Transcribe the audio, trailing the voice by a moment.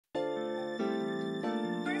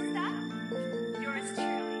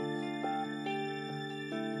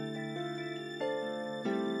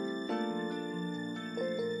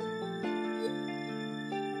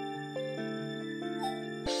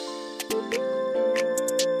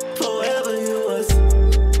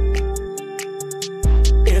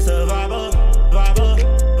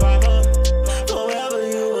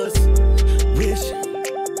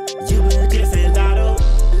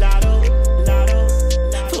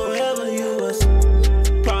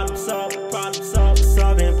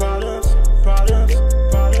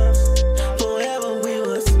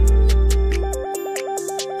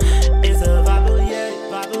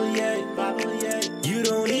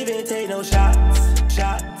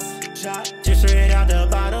shots, just straight out the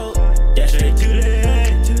bottle, yeah, straight to the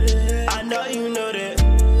head. I know you know that,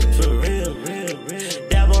 for real.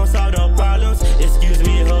 That won't solve no problems. Excuse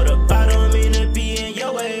me, hold up, I don't mean to be in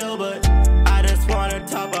your way, oh, but I just wanna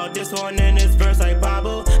talk about this one in this verse like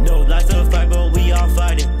Bible. No life to fight, but we all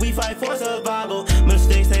fighting. We fight for survival.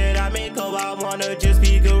 Mistakes that I make, oh, I wanna just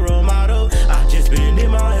be a good role model. I just been in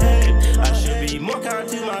my head, I should be more kind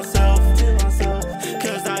to myself.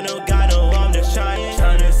 Cause I know God know I'm just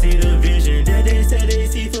trying to see the vision that they said they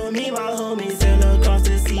see for me. My homies sail across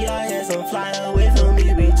the sea, I had some flying away from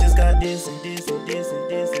me. We just got this and this and this and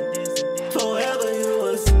this and this and this. Forever you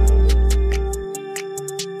was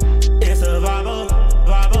in survival.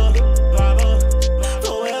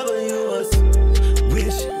 Forever you was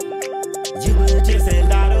wishing you would just say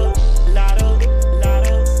lotto.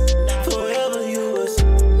 Forever you was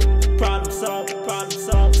problem solving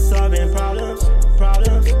problems.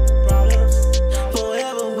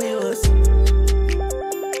 Forever we was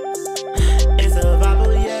in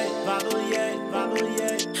survival, yeah.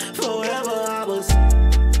 Forever I was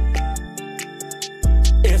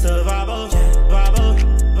in survival,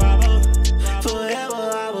 Forever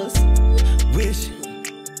I was wishing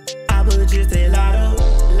I would just say lotto.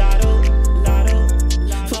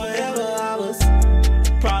 Forever I was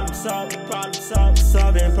problem solving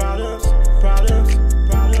problems.